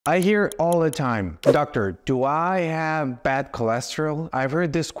I hear all the time, doctor, do I have bad cholesterol? I've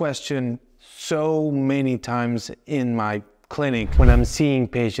heard this question so many times in my clinic when I'm seeing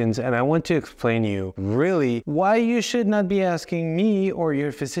patients, and I want to explain to you really why you should not be asking me or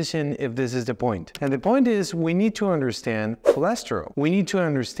your physician if this is the point. And the point is, we need to understand cholesterol. We need to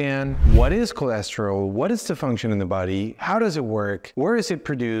understand what is cholesterol, what is the function in the body, how does it work, where is it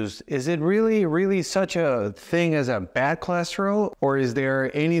produced, is it really such a thing as a bad cholesterol, or is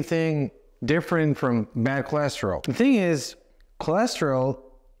there anything different from bad cholesterol? The thing is, cholesterol,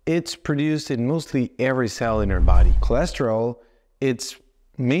 it's produced in mostly every cell in our body. Cholesterol, it's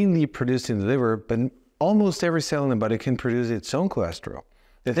mainly produced in the liver, but almost every cell in the body can produce its own cholesterol.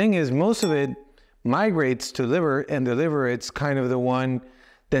 The thing is, most of it migrates to liver, and the liver, it's kind of the one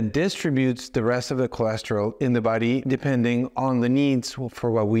that distributes the rest of the cholesterol in the body depending on the needs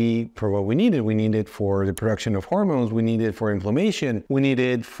for what we needed. We need it for the production of hormones, we need it for inflammation, we need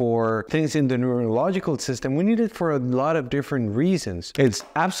it for things in the neurological system, we need it for a lot of different reasons. It's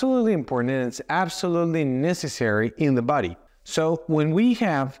absolutely important and it's absolutely necessary in the body. So when we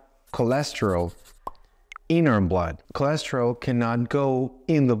have cholesterol in our blood, cholesterol cannot go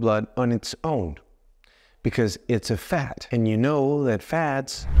in the blood on its own, because it's a fat. And you know that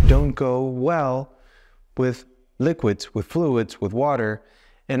fats don't go well with liquids, with fluids, with water.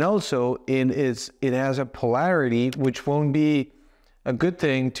 And also it has a polarity which won't be a good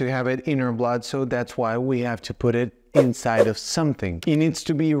thing to have it in our blood. So that's why we have to put it inside of something. It needs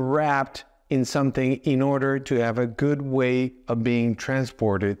to be wrapped in something in order to have a good way of being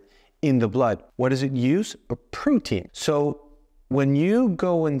transported in the blood. What does it use? A protein. So when you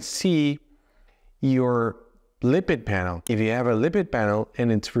go and see your lipid panel, if you have a lipid panel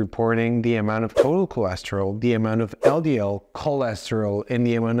and it's reporting the amount of total cholesterol, the amount of LDL cholesterol, and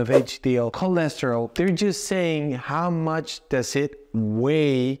the amount of HDL cholesterol, they're just saying how much does it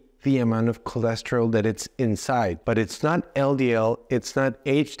weigh the amount of cholesterol that it's inside. But it's not LDL, it's not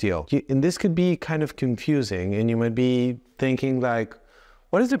HDL. And this could be kind of confusing, and you might be thinking like,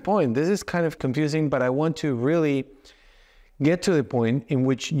 what is the point? This is kind of confusing, but I want to really get to the point in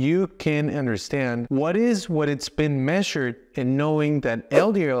which you can understand what it's been measured, and knowing that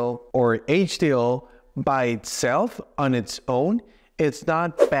LDL or HDL by itself on its own, it's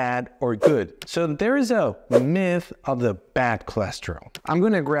not bad or good. So there is a myth of the bad cholesterol. I'm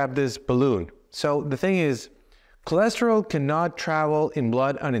going to grab this balloon. So the thing is, cholesterol cannot travel in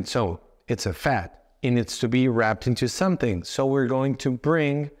blood on its own. It's a fat. It needs to be wrapped into something. So we're going to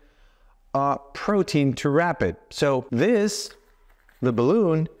bring a protein to wrap it. So the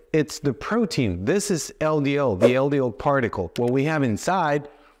balloon, it's the protein. This is LDL, the LDL particle. What we have inside,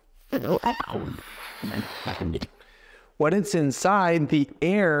 what it's inside, the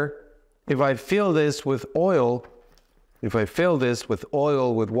air, if I fill this with oil,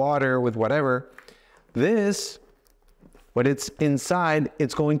 with water, with whatever, what it's inside,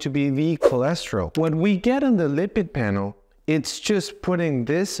 it's going to be the cholesterol. What we get on the lipid panel, it's just putting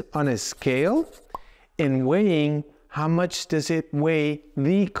this on a scale and weighing how much does it weigh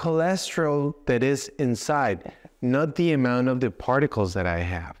the cholesterol that is inside, not the amount of the particles that I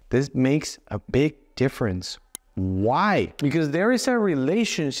have. This makes a big difference. Why? Because there is a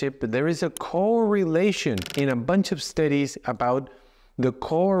relationship, there is a correlation in a bunch of studies about the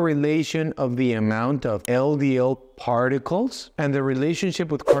correlation of the amount of LDL particles and the relationship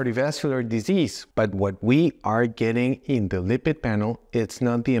with cardiovascular disease. But what we are getting in the lipid panel, it's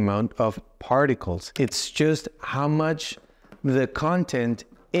not the amount of particles. It's just how much the content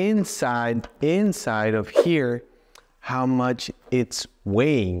inside of here, how much it's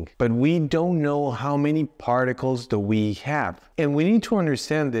weighing. But we don't know how many particles do we have. And we need to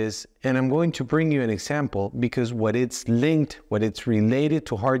understand this, and I'm going to bring you an example, because what it's related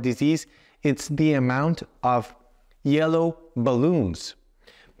to heart disease, it's the amount of yellow balloons.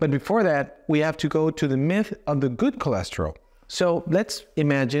 But before that, we have to go to the myth of the good cholesterol. So let's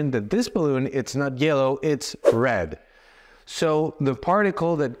imagine that this balloon, it's not yellow, it's red. So the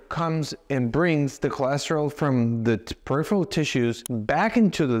particle that comes and brings the cholesterol from the peripheral tissues back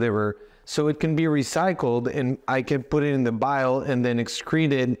into the liver, so it can be recycled and I can put it in the bile and then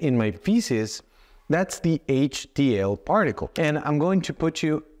excrete it in my feces, that's the HDL particle. And I'm going to put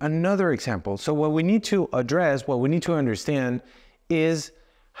you another example. So what we need to address, what we need to understand is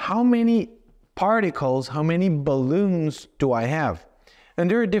how many particles, how many balloons do I have? And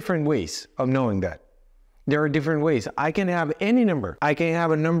there are different ways of knowing that. There are different ways. I can have any number. I can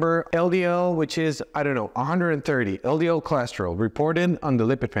have a number LDL, which is, I don't know, 130 LDL cholesterol reported on the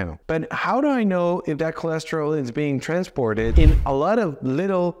lipid panel. But how do I know if that cholesterol is being transported in a lot of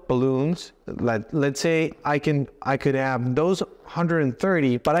little balloons? Let's say I could have those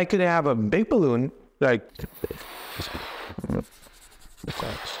 130, but I could have a big balloon like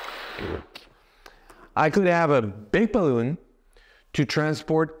I could have a big balloon to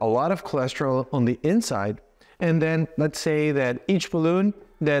transport a lot of cholesterol on the inside, and then let's say that each balloon,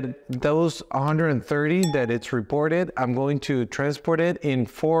 that those 130 that it's reported, I'm going to transport it in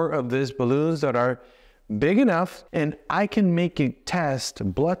 4 of these balloons that are big enough, and I can make a test, a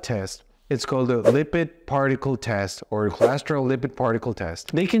blood test. It's called a lipid particle test or cholesterol lipid particle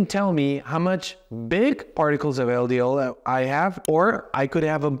test. They can tell me how much big particles of LDL I have, or I could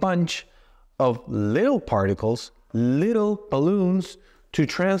have a bunch of little particles, little balloons to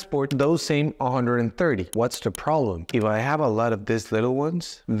transport those same 130. What's the problem? If I have a lot of these little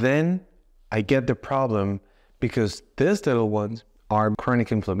ones, then I get the problem because these little ones are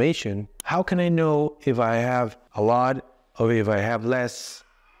chronic inflammation. How can I know if I have a lot or if I have less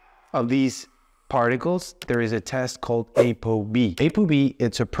of these particles? There is a test called ApoB. ApoB,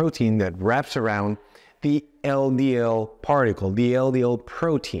 it's a protein that wraps around the LDL particle, the LDL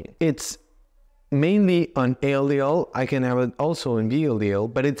protein. It's mainly on LDL. I can have it also in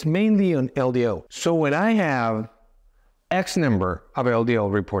VLDL, but it's mainly on LDL. So when I have X number of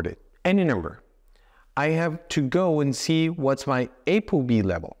LDL reported, any number, I have to go and see what's my ApoB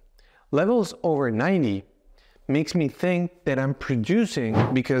level. Levels over 90 makes me think that I'm producing,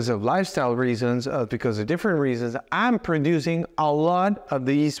 because of lifestyle reasons, because of different reasons, I'm producing a lot of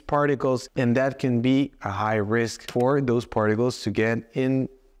these particles, and that can be a high risk for those particles to get in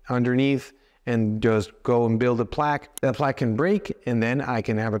underneath and just go and build a plaque. That plaque can break, and then I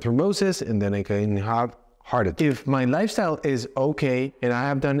can have a thrombosis, and then I can have heart attack. If my lifestyle is okay, and I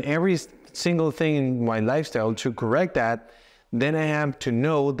have done every single thing in my lifestyle to correct that, then I have to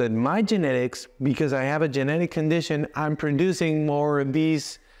know that my genetics, because I have a genetic condition, I'm producing more of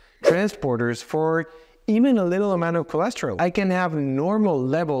these transporters for even a little amount of cholesterol. I can have normal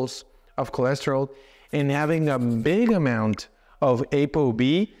levels of cholesterol and having a big amount of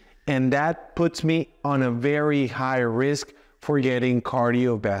ApoB, and that puts me on a very high risk for getting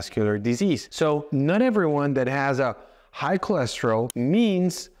cardiovascular disease. So not everyone that has a high cholesterol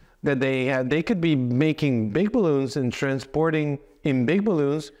means that they could be making big balloons and transporting in big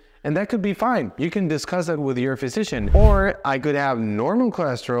balloons, and that could be fine. You can discuss that with your physician. Or I could have normal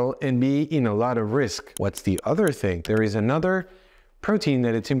cholesterol and be in a lot of risk. What's the other thing? There is another protein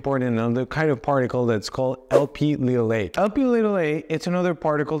that it's important, another kind of particle that's called Lp(a). Lp(a), it's another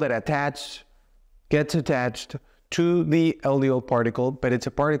particle that gets attached to the LDL particle, but it's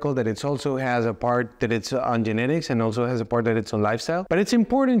a particle that it also has a part that it's on genetics and also has a part that it's on lifestyle. But it's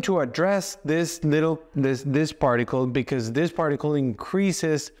important to address this particle, because this particle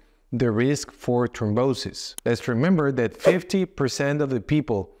increases the risk for thrombosis. Let's remember that 50% of the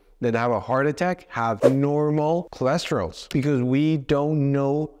people that have a heart attack have normal cholesterols, because we don't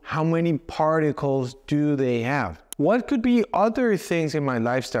know how many particles do they have. What could be other things in my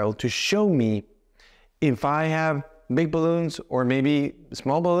lifestyle to show me if I have big balloons or maybe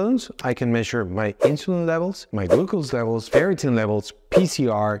small balloons? I can measure my insulin levels, my glucose levels, ferritin levels,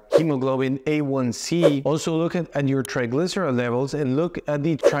 PCR, hemoglobin A1C. Also look at your triglyceride levels and look at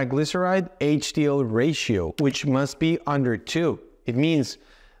the triglyceride HDL ratio, which must be under 2. It means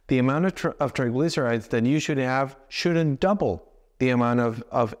the amount of triglycerides that you should have shouldn't double the amount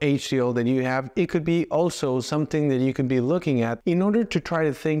of HDL that you have. It could be also something that you could be looking at in order to try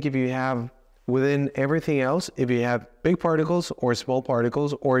to think if you have, within everything else, if you have big particles or small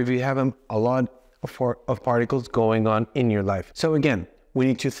particles, or if you have a lot of particles going on in your life. So again, we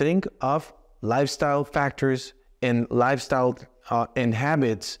need to think of lifestyle factors and lifestyle and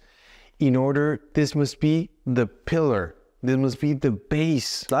habits in order. This must be the pillar. This must be the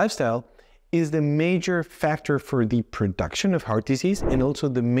base. Lifestyle is the major factor for the production of heart disease, and also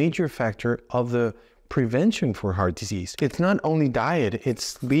the major factor of the prevention for heart disease. It's not only diet, it's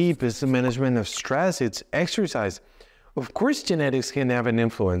sleep, it's the management of stress, it's exercise. Of course, genetics can have an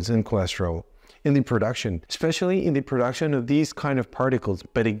influence in cholesterol, in the production, especially in the production of these kind of particles.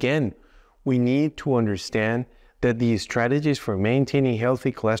 But again, we need to understand that these strategies for maintaining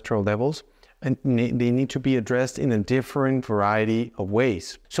healthy cholesterol levels, and they need to be addressed in a different variety of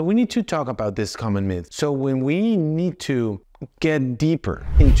ways. So we need to talk about this common myth. So when we need to get deeper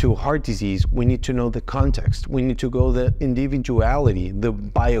into heart disease, we need to know the context. We need to go the individuality, the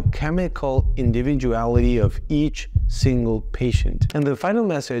biochemical individuality of each single patient. And the final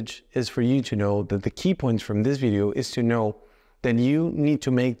message is for you to know that the key points from this video is to know that you need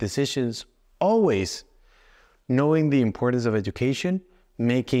to make decisions always knowing the importance of education,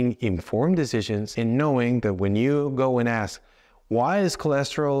 making informed decisions, and knowing that when you go and ask, why is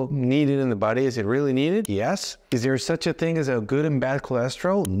cholesterol needed in the body? Is it really needed? Yes. Is there such a thing as a good and bad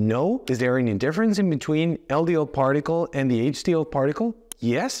cholesterol? No. Is there any difference in between LDL particle and the HDL particle?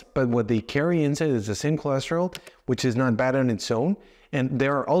 Yes, but what they carry inside is the same cholesterol, which is not bad on its own. And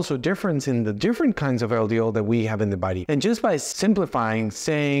there are also differences in the different kinds of LDL that we have in the body. And just by simplifying,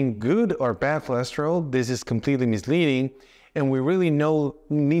 saying good or bad cholesterol, this is completely misleading. And we really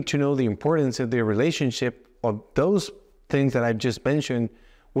need to know the importance of the relationship of those things that I've just mentioned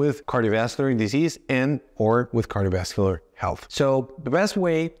with cardiovascular disease and or with cardiovascular health. So the best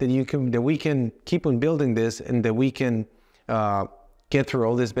way that we can keep on building this and that we can get through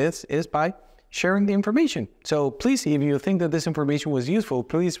all these bits is by sharing the information. So please, if you think that this information was useful,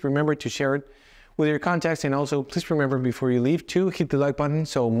 please remember to share it with your contacts, and also please remember before you leave to hit the like button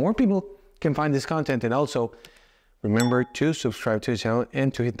so more people can find this content, and also remember to subscribe to the channel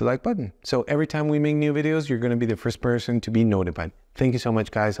and to hit the like button. So every time we make new videos, you're going to be the first person to be notified. Thank you so much,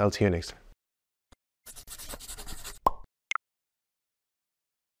 guys. I'll see you next time.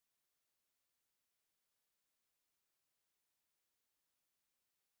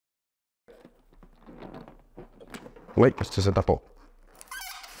 Wait, esto se tapó.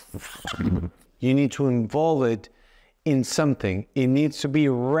 You need to involve it in something. It needs to be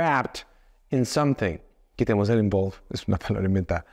wrapped in something. Quitemos el involve, es una palabra inventada.